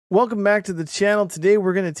Welcome back to the channel. Today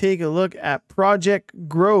we're going to take a look at Project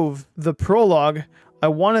Grove, the prologue. I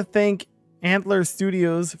want to thank Antler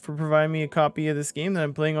Studios for providing me a copy of this game that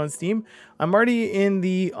I'm playing on Steam. I'm already in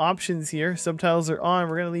the options here. Subtitles are on.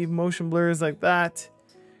 We're going to leave motion blurs like that.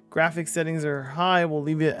 Graphic settings are high. We'll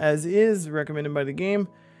leave it as is, recommended by the game.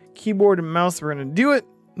 Keyboard and mouse, we're going to do it.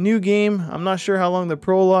 New game. I'm not sure how long the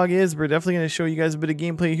prologue is. We're definitely going to show you guys a bit of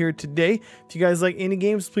gameplay here today. If you guys like indie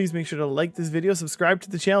games, please make sure to like this video, subscribe to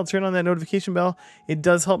the channel, turn on that notification bell. It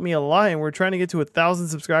does help me a lot, and we're trying to get to 1,000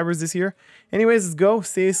 subscribers this year. Anyways, let's go.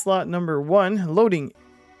 Save slot number 1. Loading.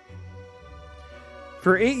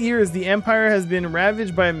 For 8 years, the Empire has been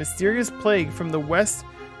ravaged by a mysterious plague from the west.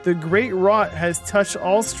 The Great Rot has touched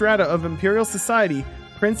all strata of Imperial society,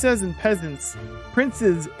 princes and peasants,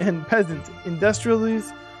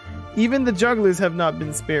 industrialists. Even the jugglers have not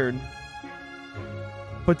been spared.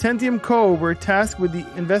 Potentium Co. were tasked with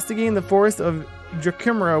investigating the forest of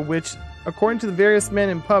Dracumera, which, according to the various men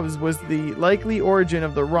in pubs, was the likely origin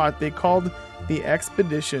of the rot. They called the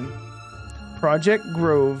expedition Project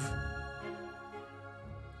Grove.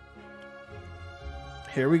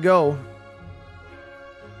 Here we go.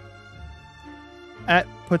 At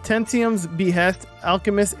Potentium's behest,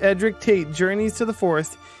 alchemist Edric Tate journeys to the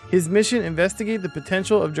forest. His mission: investigate the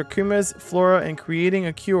potential of Dracumera's flora and creating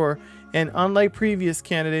a cure. And unlike previous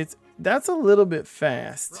candidates, that's a little bit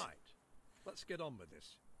fast. Right. Let's get on with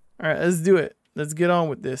this. All right, let's do it. Let's get on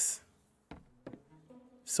with this.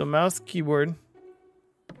 So mouse, keyboard.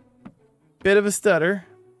 Bit of a stutter.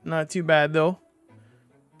 Not too bad though.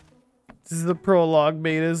 This is the prologue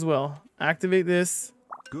beta as well. Activate this.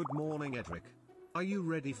 Good morning, Edric. Are you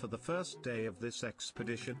ready for the first day of this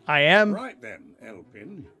expedition? I am. Right then,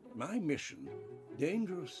 Elpin. My mission,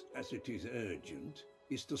 dangerous as it is urgent,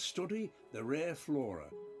 is to study the rare flora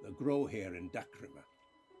that grow here in Dracumera.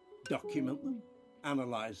 Document them,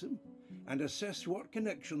 analyze them, and assess what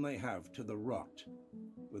connection they have to the rot,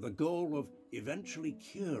 with a goal of eventually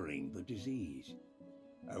curing the disease.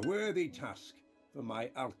 A worthy task for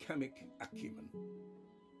my alchemic acumen.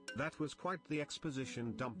 That was quite the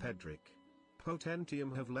exposition dump, Edric.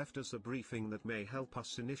 Potentium have left us a briefing that may help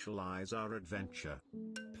us initialize our adventure.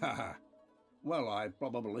 Haha. Well, I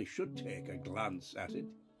probably should take a glance at it.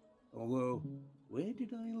 Although, where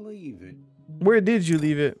did I leave it? Where did you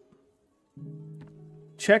leave it?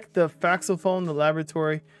 Check the faxophone, the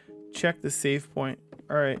laboratory. Check the save point.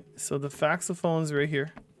 Alright, so the faxophone's right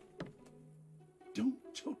here. Don't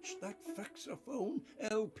touch that faxophone,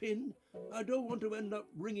 Elpin. I don't want to end up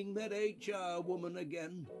ringing that HR woman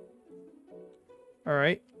again.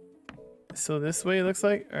 Alright. So this way it looks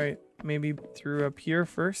like. Alright, maybe through up here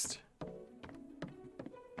first.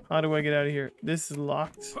 How do I get out of here? This is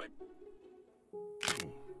locked.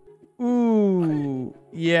 Ooh.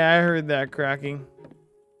 Yeah, I heard that cracking.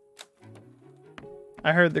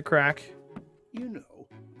 I heard the crack. You know,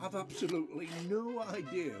 I've absolutely no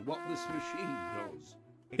idea what this machine does.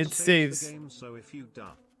 It saves. The game, so if you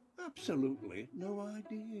die. Absolutely no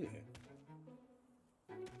idea.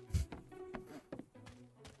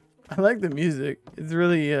 I like the music. It's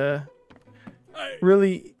really,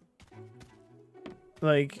 really,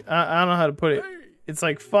 like, I don't know how to put it. It's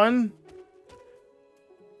like fun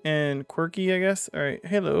and quirky, I guess. All right,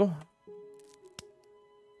 hello.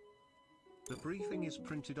 The briefing is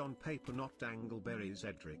printed on paper, not dangleberries,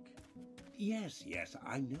 Edric. Yes,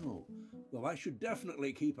 I know. Though I should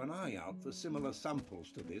definitely keep an eye out for similar samples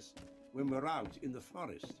to this when we're out in the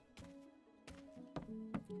forest.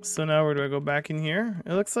 So now where do I go? Back in here?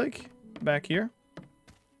 It looks like back here.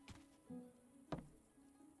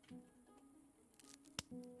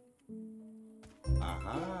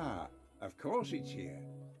 Aha! Of course it's here.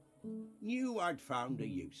 Knew I'd found a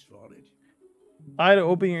use for it. I to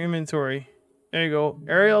open your inventory. There you go.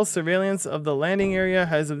 Aerial surveillance of the landing area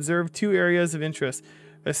has observed 2 areas of interest.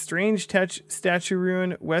 A strange statue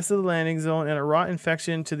ruin west of the landing zone and a rot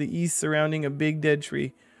infection to the east surrounding a big dead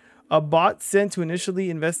tree. A bot sent to initially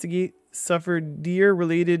investigate suffered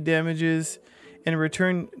deer-related damages and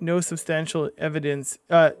returned no substantial intelligence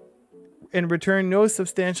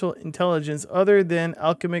other than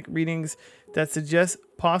alchemic readings that suggest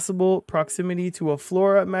possible proximity to a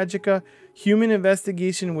flora magica. Human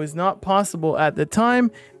investigation was not possible at the time,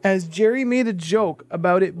 as Jerry made a joke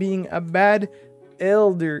about it being a bad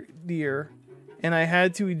elder deer, and I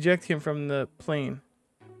had to eject him from the plane.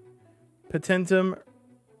 Potentum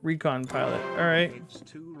recon pilot. All right. It's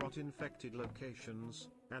 2 rot-infected locations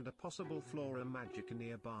and a possible flora magica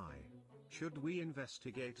nearby. Should we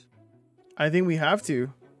investigate? I think we have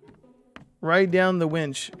to. Right down the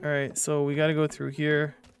winch. All right, so we got to go through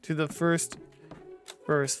here to the first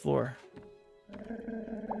floor.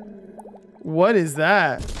 What is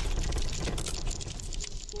that?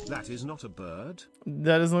 That is not a bird.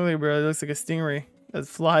 That doesn't look like a bird. It looks like a stingray that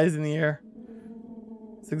flies in the air.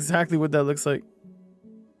 That's exactly what that looks like.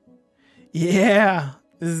 Yeah.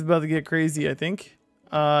 This is about to get crazy, I think.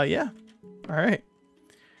 Yeah. All right.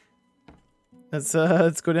 Let's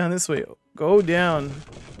go down this way. Go down.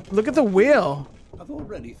 Look at the whale. I've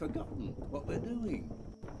already forgotten what we're doing.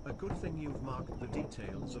 A good thing you've marked the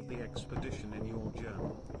details of the expedition in your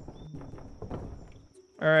journal.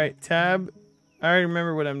 All right, tab. I already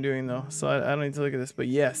remember what I'm doing though, so I don't need to look at this, but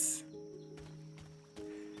yes.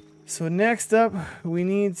 So next up, we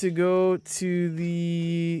need to go to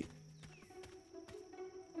the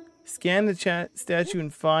scan the statue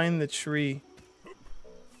and find the tree.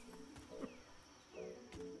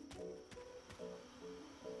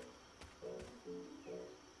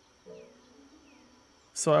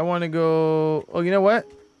 So I want to go. Oh, you know what?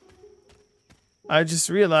 I just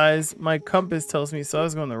realized my compass tells me, so I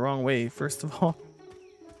was going the wrong way, first of all.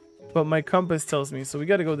 But my compass tells me, so we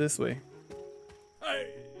got to go this way.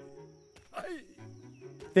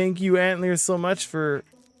 Thank you, Antler, so much for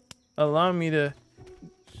allowing me to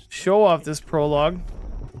show off this prologue.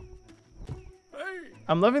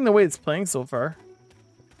 I'm loving the way it's playing so far.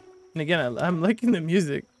 And again, I'm liking the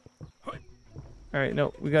music. Alright,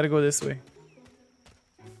 no, we got to go this way.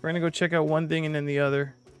 We're going to go check out one thing and then the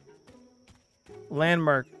other.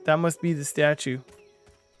 Landmark. That must be the statue.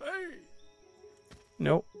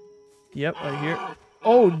 Nope. Yep, I hear.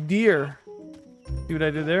 Oh, deer. See what I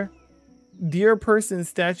did there? Deer person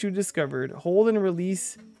statue discovered. Hold and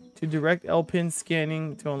release to direct L pin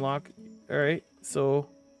scanning to unlock. Alright, so.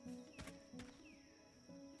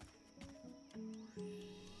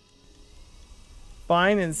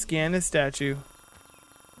 Find and scan a statue.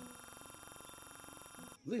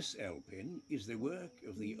 This L-pin is the work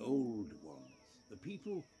of the old ones, the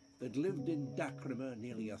people that lived in Dacrima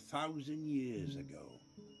nearly 1,000 years ago.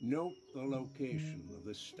 Note the location of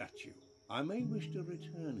this statue. I may wish to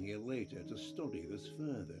return here later to study this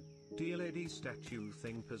further. Dear lady statue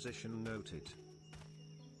thing position noted.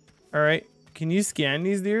 Alright, can you scan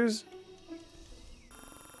these deers?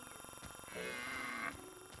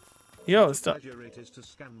 Yo, stop. Pleasure it is to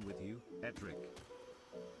scan with you, Edric.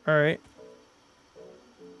 Alright.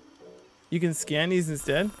 You can scan these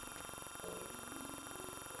instead?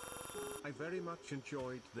 I very much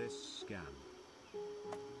enjoyed this scan.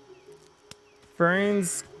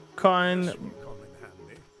 Ferns, con.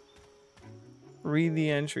 Read the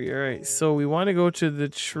entry. Alright, so we want to go to the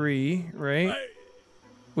tree, right?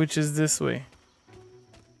 Which is this way.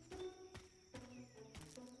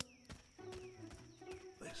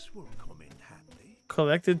 This will come in handy.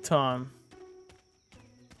 Collected Tom.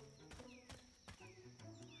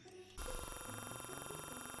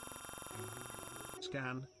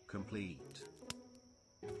 Scan complete.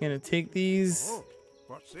 Gonna take these. Oh,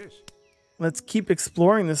 what's this? Let's keep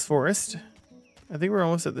exploring this forest. I think we're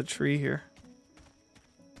almost at the tree here.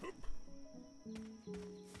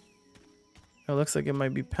 It looks like it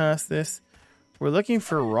might be past this. We're looking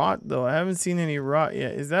for rot though. I haven't seen any rot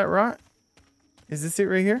yet. Is that rot? Is this it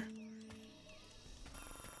right here?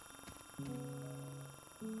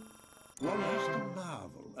 One has to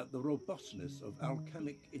marvel at the robustness of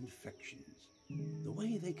alchemic infections. The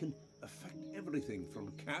way they can affect everything from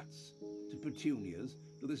cats to petunias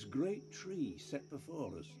to this great tree set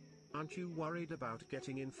before us. Aren't you worried about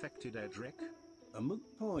getting infected, Edric? A moot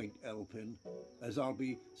point, Elpin, as I'll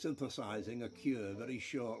be synthesizing a cure very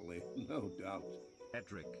shortly, no doubt.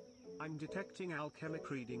 Edric, I'm detecting alchemic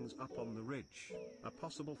readings up on the ridge. A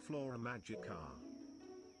possible flora magica.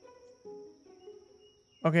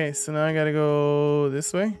 Okay, so now I gotta go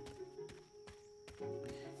this way.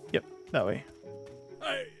 Yep, that way.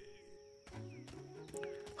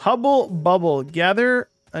 Hubble Bubble. Gather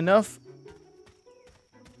enough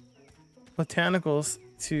botanicals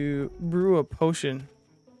to brew a potion.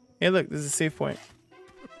 Hey, look, this is a save point.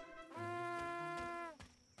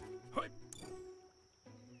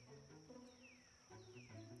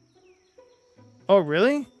 Oh,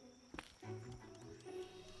 really?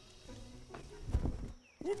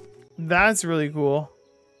 That's really cool.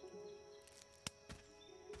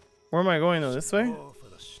 Where am I going though? This way? Oh, for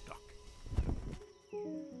the stock.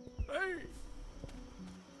 Hey!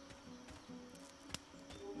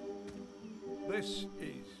 This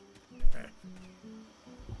is perfect.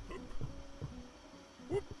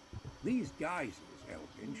 These geysers,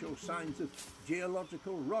 Elgin, show signs of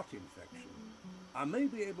geological rot infection. I may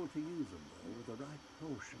be able to use them though with the right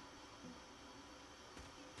potion.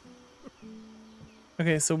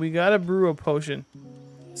 Okay, so we gotta brew a potion.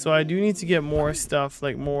 So I do need to get more stuff,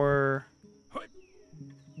 like more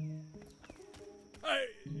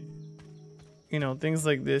You know, things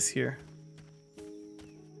like this here.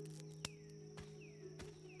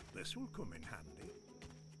 This will come in handy.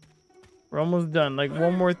 We're almost done. Like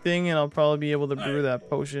one more thing and I'll probably be able to brew that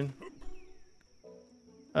potion.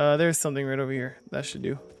 There's something right over here. That should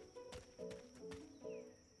do.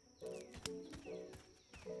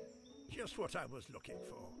 Just what I was looking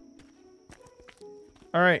for.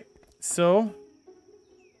 Alright, so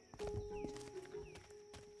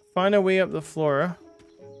find a way up the flora.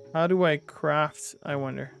 How do I craft, I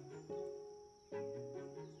wonder?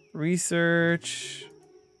 Research.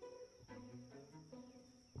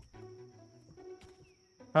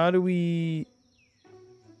 How do I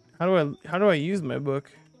use my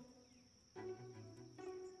book?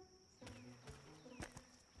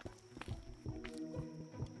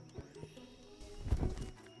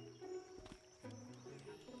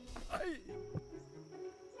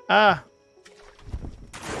 Ah.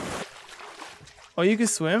 Oh, you can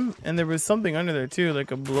swim? And there was something under there too,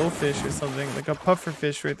 like a blowfish or something, like a puffer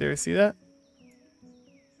fish right there. See that?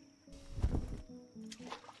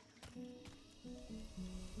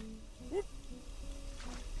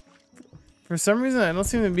 For some reason, I don't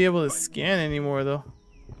seem to be able to scan anymore though.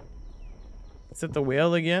 Is that the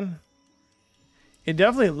whale again? It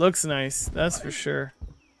definitely looks nice, that's for sure.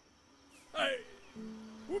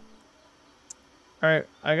 Alright,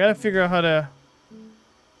 I gotta figure out how to...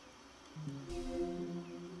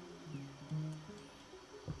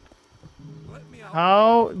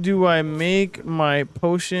 How do I make my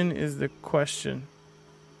potion is the question.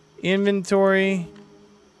 Inventory,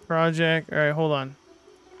 project, alright, hold on.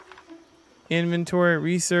 Inventory,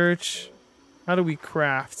 research. How do we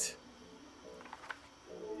craft?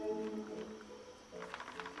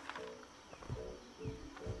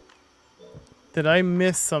 Did I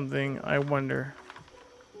miss something, I wonder?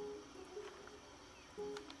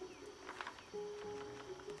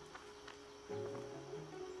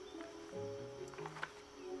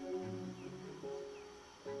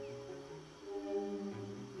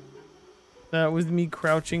 That was me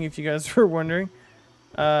crouching, if you guys were wondering.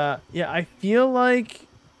 Yeah, I feel like...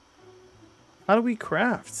 How do we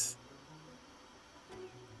craft?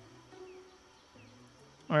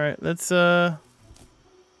 Alright, let's,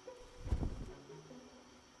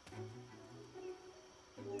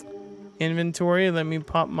 inventory, let me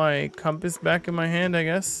pop my compass back in my hand, I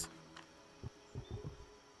guess.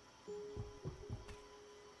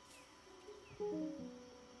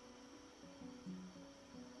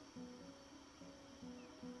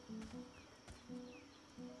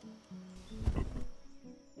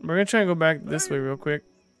 We're gonna try and go back this way real quick.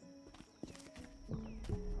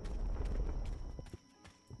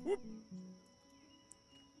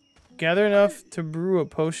 Gather enough to brew a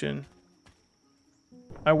potion.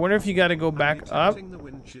 I wonder if you gotta go back up. The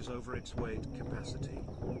winch is over its weight capacity.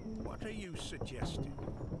 What are you suggesting?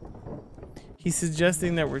 He's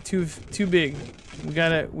suggesting that we're too big. We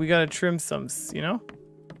gotta trim some, you know?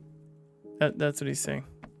 That's what he's saying.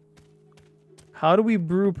 How do we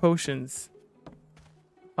brew potions?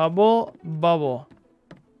 Hubble, bubble.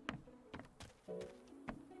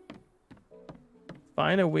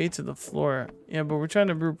 Find a way to the floor. Yeah, but we're trying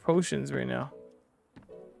to brew potions right now.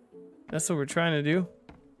 That's what we're trying to do.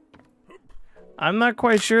 I'm not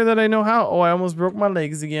quite sure that I know how. Oh, I almost broke my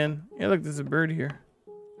legs again. Yeah, look, there's a bird here.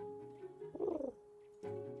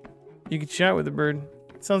 You can chat with the bird.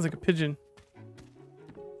 It sounds like a pigeon.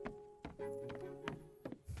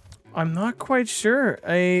 I'm not quite sure.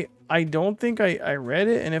 I don't think I read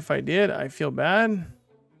it, and if I did, I feel bad.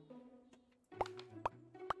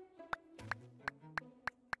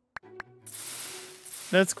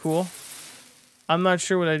 That's cool. I'm not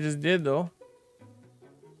sure what I just did, though.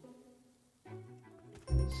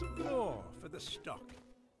 Some more for the stock.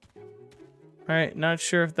 Alright, not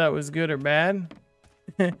sure if that was good or bad.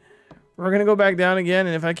 We're gonna go back down again,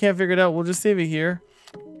 and if I can't figure it out, we'll just save it here.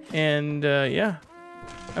 And, yeah.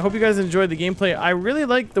 I hope you guys enjoyed the gameplay. I really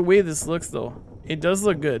like the way this looks, though. It does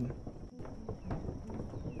look good.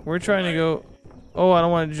 We're trying to go... Oh, I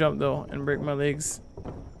don't want to jump, though, and break my legs.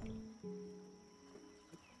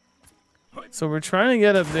 So we're trying to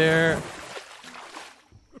get up there.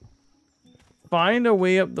 Find a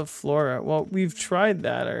way up the flora. Well, we've tried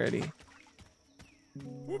that already.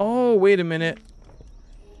 Oh, wait a minute.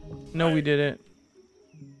 No, we didn't.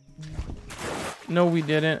 No, we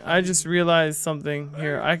didn't. I just realized something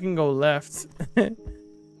here. I can go left.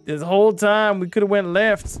 This whole time we could have went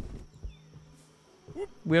left.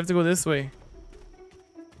 We have to go this way.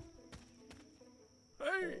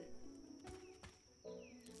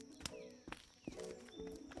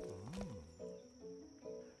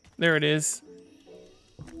 There it is.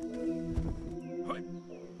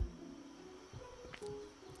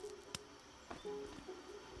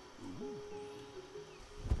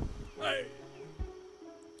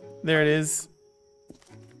 There it is.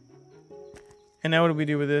 And now what do we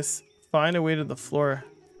do with this? Find a way to the floor.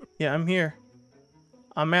 Yeah, I'm here.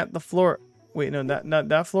 I'm at the floor. Wait, no, not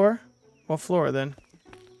that floor? What floor then?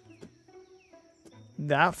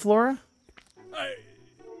 That floor?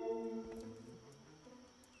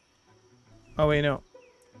 Oh wait, no.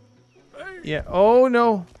 Yeah. Oh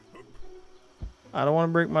no. I don't want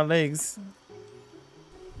to break my legs.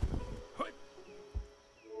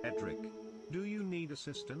 Edric, do you need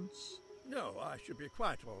assistance? No, I should be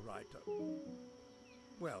quite all right.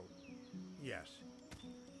 Well, yes.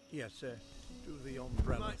 Yes, do the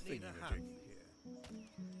umbrella thing here.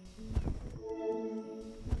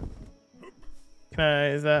 Can I,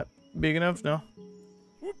 is that big enough? No.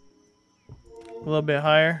 A little bit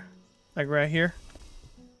higher. Like right here.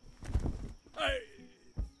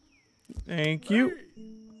 Thank you.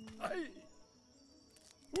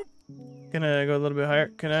 Can I go a little bit higher?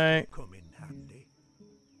 Can I? Come in handy.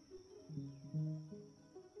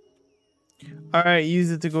 Alright,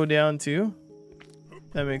 use it to go down too.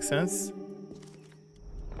 That makes sense.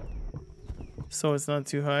 So it's not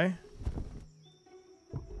too high.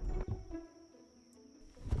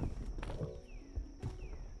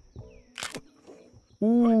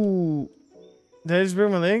 Ooh. Did I just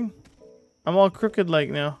break my leg? I'm all crooked like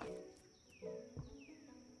now.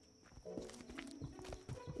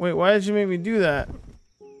 Wait, why did you make me do that?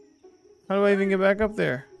 How do I even get back up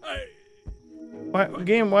there? Why,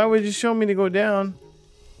 game, why would you show me to go down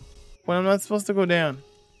when I'm not supposed to go down?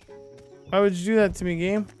 Why would you do that to me,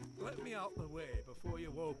 game? Let me out the way before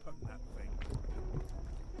you open that thing.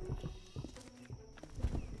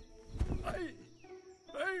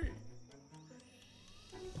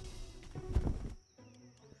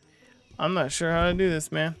 I'm not sure how to do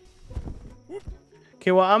this, man.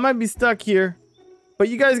 Okay, well, I might be stuck here. But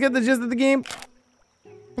you guys get the gist of the game.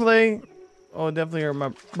 Play. Oh,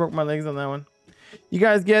 definitely broke my legs on that one. You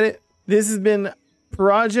guys get it. This has been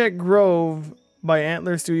Project Grove by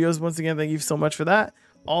Antler Studios. Once again, thank you so much for that.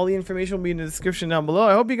 All the information will be in the description down below.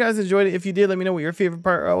 I hope you guys enjoyed it. If you did, let me know what your favorite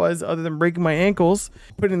part was other than breaking my ankles.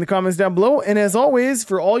 Put it in the comments down below. And as always,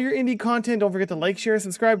 for all your indie content, don't forget to like, share,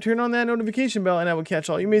 subscribe, turn on that notification bell, and I will catch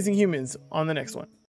all you amazing humans on the next one.